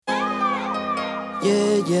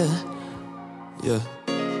Yeah, yeah.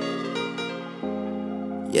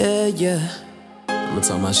 Yeah, yeah. I'ma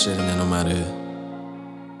talk my shit and then I'm outta here.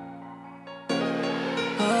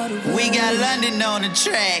 We got London on the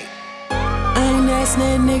track. I ain't asking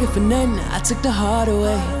that nigga for nothing, I took the heart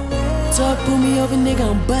away. Talk, pull me over, nigga,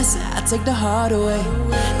 I'm bustin', I take the heart away.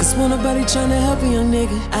 Cause when nobody tryna help a young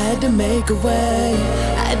nigga, I had to make a way.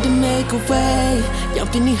 I had to make a way. Y'all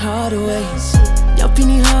finna Hardaway. Y'all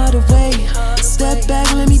finna Hardaway. Step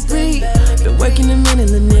back, let me breathe. Been working a minute,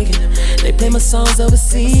 little nigga. They play my songs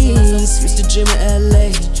overseas. Used to dream of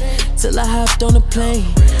LA till I hopped on a plane.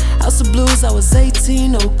 House of Blues, I was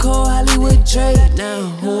 18, no cold Hollywood trade. Now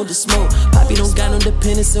who want the smoke? Poppy don't got no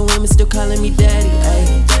dependence and women still calling me daddy.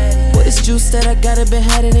 Ayy, what is juice that I gotta been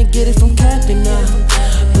hiding and get it from capping now?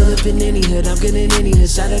 Pull up in any hood, I'm good in any hood.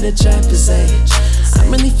 Shout out the trappers, ayy.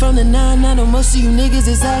 I'm really from the 9, I know most of you niggas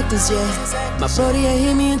is actors, yeah. My brody had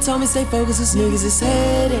hit me and told me stay focused, cause niggas is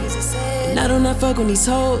headaches. And I do not fuck on these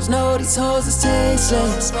hoes, no, these hoes is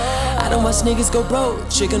tasteless. I don't watch niggas go broke,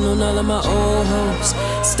 trickin' on all of my old hoes.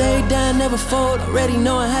 Stay down, never fold, already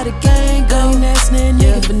knowing how the gang go. I ain't asking that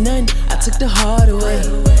nigga for nothing, I took the heart away.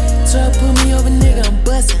 Try to put me over, nigga, I'm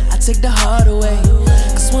bustin', I take the heart away.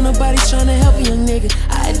 Cause when nobody tryna help a young nigga,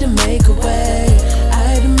 I had to make a way. I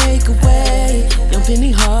had to make a way. Young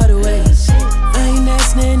Penny Hardaway. I ain't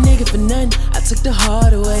asking that nigga for nothing, I took the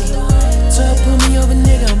heart away. Try to put me over,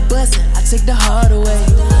 nigga, I'm bustin', I take the heart away.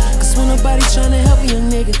 Cause when nobody tryna help a young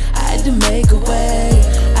nigga, I had to make a way.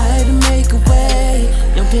 I had to make a way.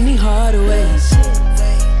 Young Penny Hardaway.